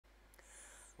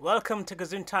Welcome to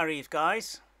GazuntaIReef,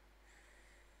 guys.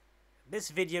 This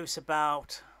video is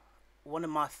about one of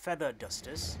my feather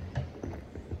dusters.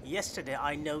 Yesterday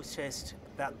I noticed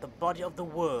that the body of the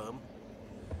worm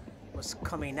was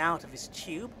coming out of its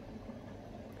tube.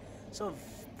 So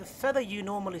the feather you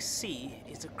normally see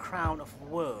is a crown of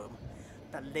worm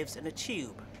that lives in a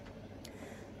tube,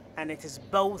 and it is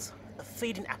both a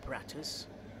feeding apparatus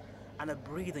and a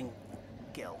breathing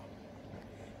gill.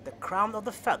 The crown of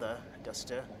the feather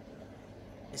duster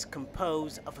is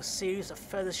composed of a series of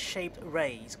feather-shaped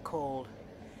rays called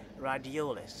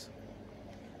radioles.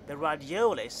 The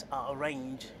radioles are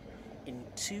arranged in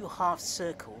two half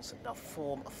circles that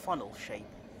form a funnel shape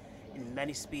in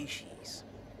many species.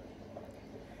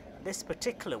 This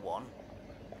particular one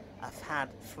I've had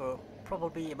for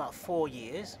probably about 4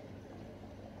 years.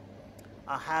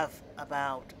 I have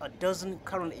about a dozen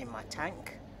currently in my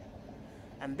tank,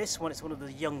 and this one is one of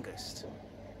the youngest.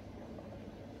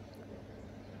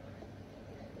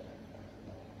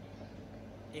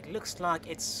 It looks like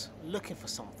it's looking for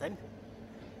something.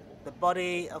 The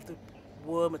body of the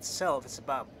worm itself is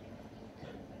about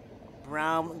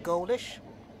brown and goldish.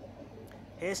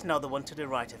 Here's another one to the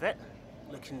right of it,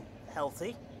 looking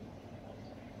healthy.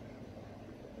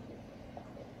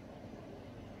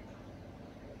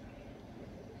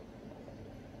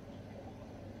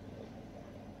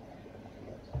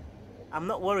 I'm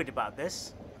not worried about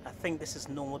this. I think this is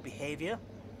normal behavior.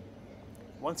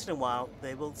 Once in a while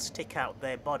they will stick out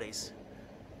their bodies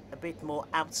a bit more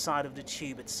outside of the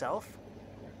tube itself.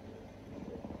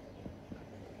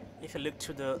 If you look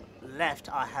to the left,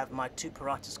 I have my two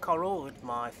Paratus coral with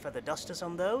my feather dusters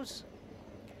on those,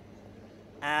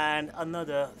 and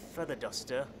another feather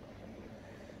duster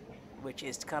which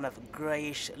is kind of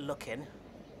greyish looking,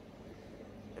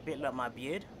 a bit like my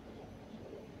beard.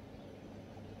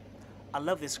 I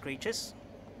love these creatures.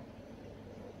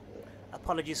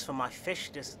 Apologies for my fish,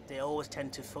 they always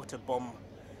tend to photobomb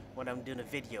when I'm doing a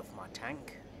video of my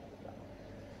tank.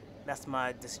 That's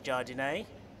my Jardinay.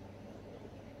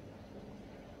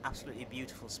 Absolutely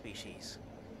beautiful species.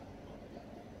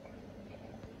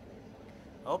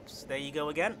 Oops, there you go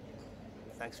again.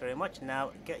 Thanks very much.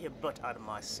 Now get your butt out of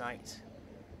my sight.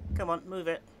 Come on, move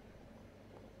it.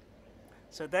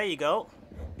 So there you go.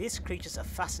 These creatures are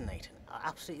fascinating. I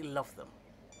absolutely love them.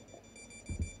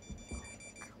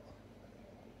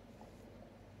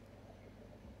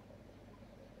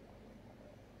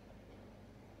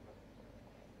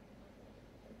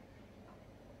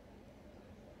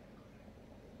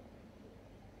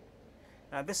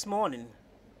 Now this morning,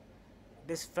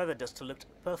 this feather duster looked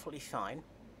perfectly fine.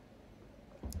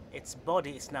 Its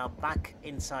body is now back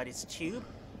inside its tube,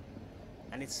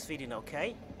 and it's feeding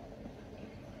okay.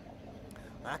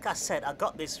 Like I said, I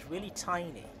got this really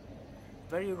tiny.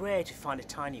 Very rare to find a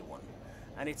tiny one,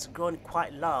 and it's grown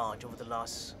quite large over the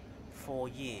last 4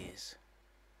 years.